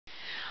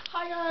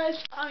Hi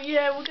guys.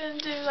 Yeah, we're gonna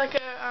do like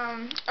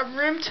a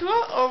room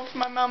tour of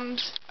my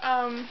mum's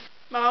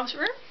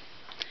room.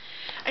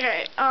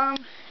 Okay.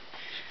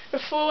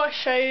 Before I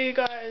show you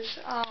guys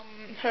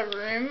her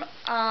room,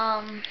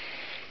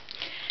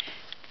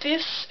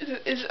 this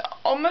is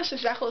almost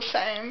exactly the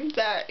same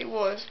that it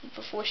was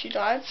before she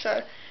died.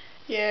 So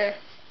yeah,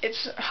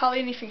 it's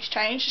hardly anything's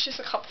changed. It's just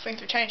a couple things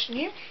have changed in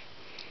here.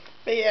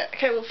 But yeah,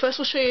 okay. Well, first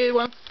we'll show you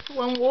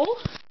one wall.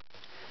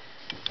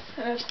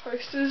 And there's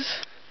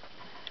posters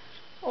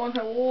on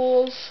her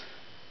walls.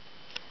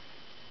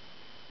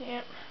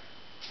 Yep.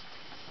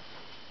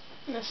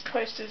 And there's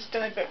posters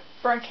done about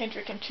Brian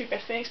Kendrick and two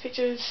Beth Phoenix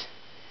pictures.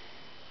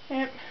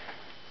 Yep.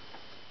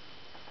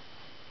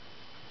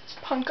 There's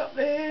Punk up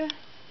there.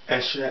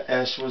 Ash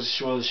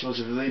was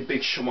a really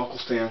big Schmuckle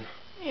stan.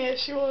 Yeah,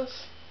 she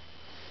was.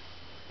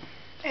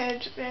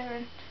 And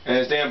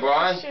there's Dan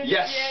Bryan.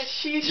 Yes.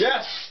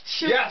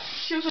 Yeah,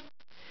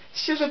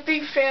 she was a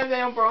big fan of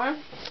Dan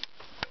Bryan.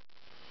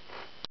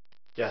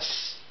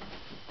 Yes.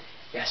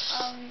 Yes.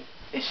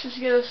 This is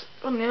good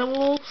on the other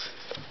walls.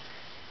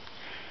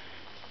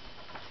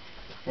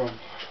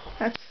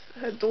 That's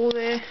her door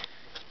there.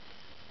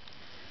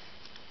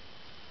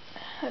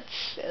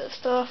 That's the other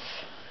stuff.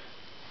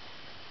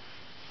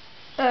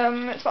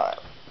 It's my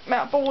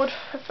mount board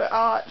for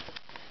art.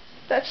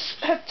 That's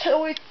her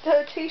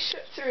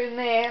t-shirts are in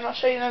there, and I'll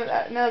show you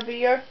another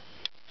video.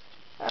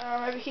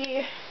 Over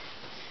here.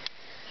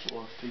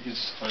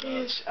 Here's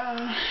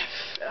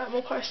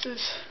more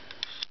posters.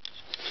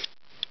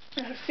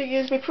 Her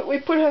figures. We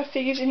put her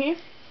figures in here,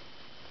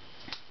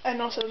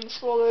 and also in the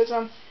small there's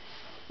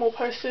more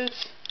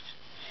posters.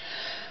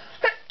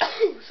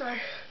 Sorry.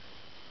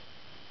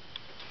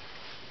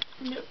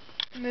 Yep.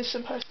 And there's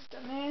some posters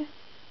down there.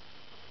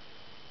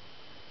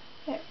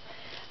 Yep.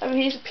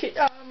 Here's a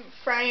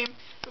frame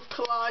with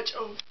collage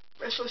of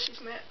wrestlers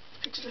she's met.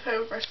 Pictures of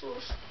her with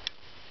wrestlers.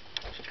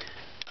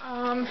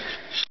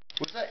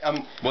 Was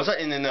that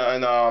in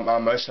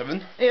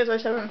 07? Yeah, it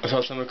was 07. It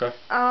was 07, okay.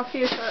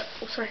 Here's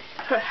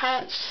her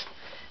hats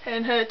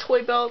and her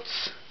toy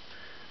belts.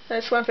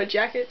 There's one for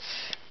jackets.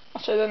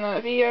 I'll show that in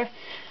another video.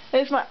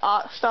 There's my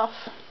art stuff,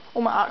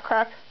 all my art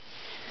crap.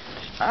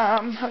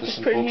 I've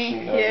just put in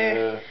here.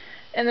 Yeah.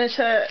 And there's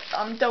her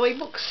WWE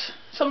books.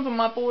 Some of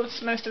them I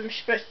bought, most of them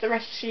the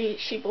rest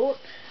she bought.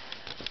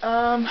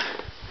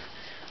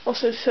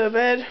 Also it's her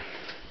bed.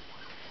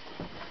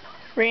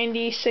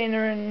 Randy,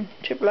 Cena and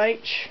Triple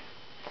H.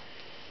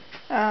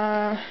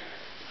 The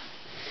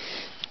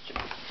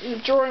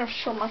drawing of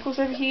Shawn Michaels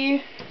over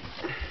here.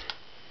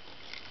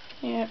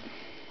 Yep.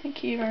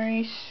 Thank you,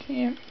 Maurice.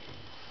 Yep.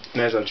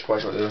 There's a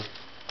twice right there.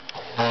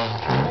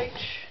 Triple H.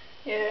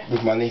 Yeah.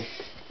 With money.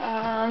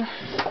 What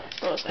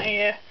was that?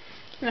 Yeah.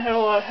 And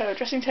her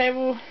dressing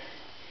table.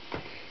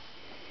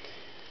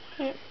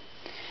 Yep.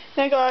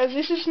 Now guys,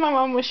 this is my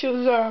mum when she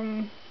was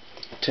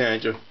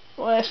teenager.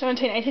 Well,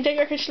 17, 18. Don't you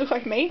reckon she looks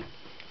like me?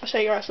 I'll show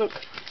you guys. Look,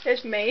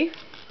 there's me.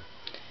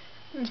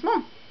 And there's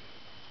mum.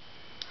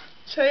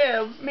 So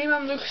yeah, me and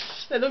mum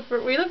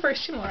we look very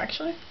similar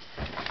actually.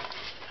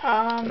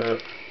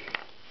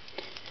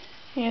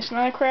 Yeah, some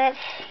other crap.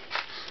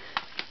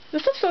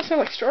 This stuff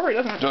smells like strawberry,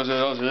 doesn't it? Does,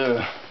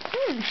 yeah.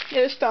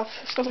 Yeah, this stuff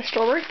smells like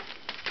strawberry.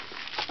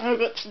 And we've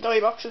got some doughy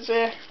boxes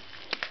there.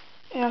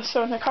 Yeah,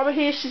 so in the cupboard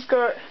here she's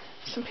got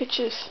some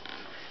pictures.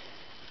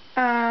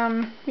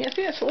 Yeah, I think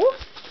that's all.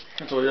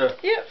 That's all, yeah.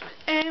 Yep.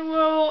 And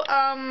we'll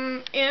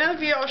in another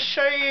video I'll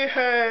show you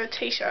her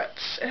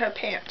t-shirts and her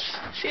pants.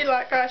 See you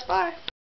later guys, bye.